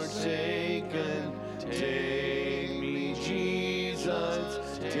all forsaken. Take me,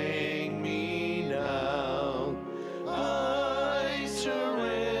 Jesus, take me now. I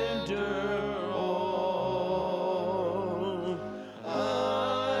surrender all.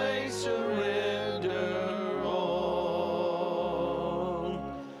 I surrender all.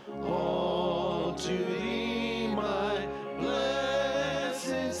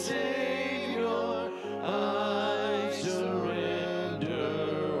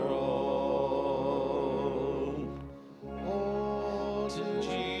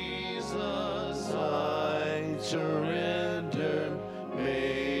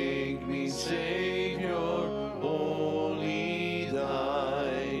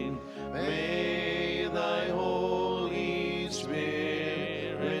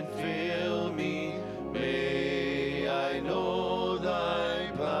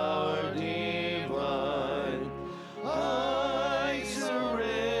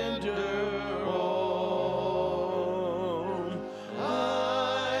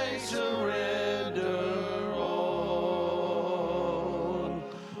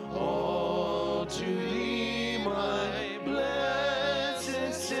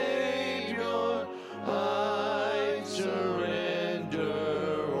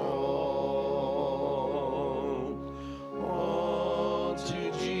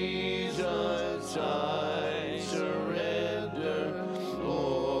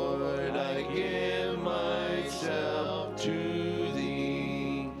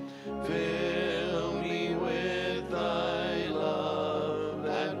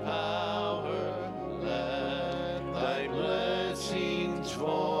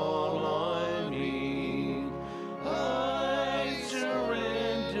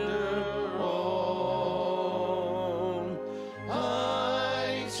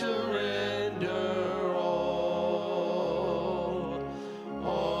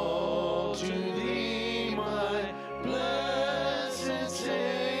 all to thee, my blessed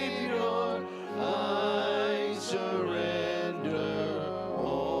Savior, I surrender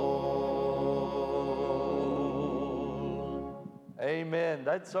all. Amen.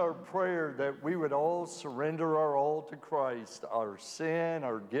 That's our prayer, that we would all surrender our all to Christ. Our sin,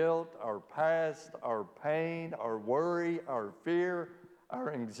 our guilt, our past, our pain, our worry, our fear,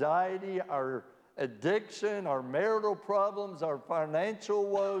 our anxiety, our addiction, our marital problems, our financial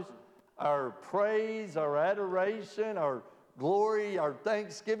woes, our praise, our adoration, our glory, our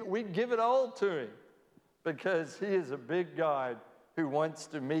thanksgiving. We give it all to Him because He is a big God who wants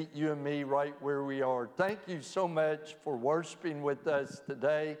to meet you and me right where we are. Thank you so much for worshiping with us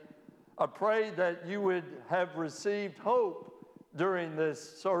today. I pray that you would have received hope during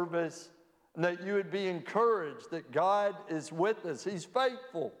this service and that you would be encouraged that God is with us. He's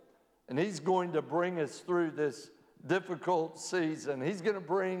faithful, and He's going to bring us through this difficult season. He's going to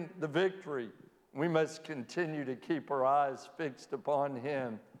bring the victory. We must continue to keep our eyes fixed upon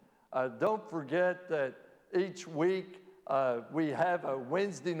Him. Don't forget that each week we have a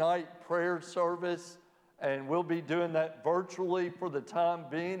Wednesday night prayer service, and we'll be doing that virtually for the time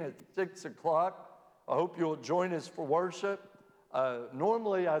being at 6 o'clock. I hope you'll join us for worship.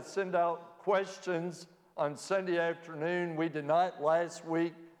 Normally I send out questions on Sunday afternoon. We did not last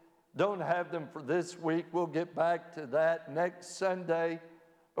week. Don't have them for this week. We'll get back to that next Sunday,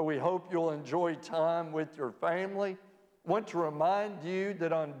 but we hope you'll enjoy time with your family. I want to remind you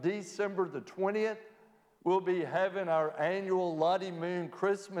that on December the 20th, we'll be having our annual Lottie Moon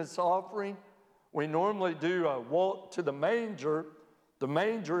Christmas offering. We normally do a walk to the manger. The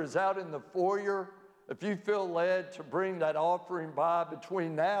manger is out in the foyer. If you feel led to bring that offering by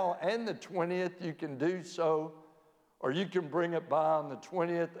between now and the 20th, you can do so, or you can bring it by on the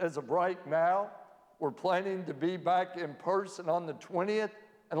 20th. As of right now, we're planning to be back in person on the 20th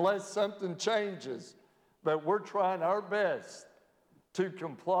unless something changes. But we're trying our best to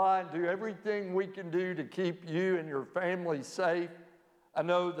comply and do everything we can do to keep you and your family safe. I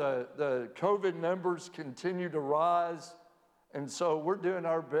know the COVID numbers continue to rise, and so we're doing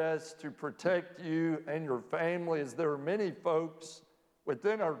our best to protect you and your family, as there are many folks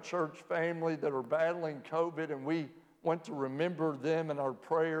within our church family that are battling COVID, and we want to remember them in our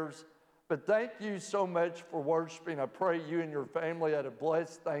prayers. But thank you so much for worshiping. I pray you and your family had a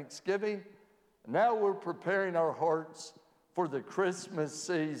blessed Thanksgiving. Now we're preparing our hearts for the Christmas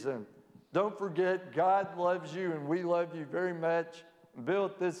season. Don't forget, God loves you and we love you very much. Bill,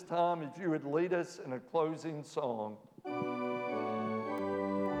 at this time, if you would lead us in a closing song.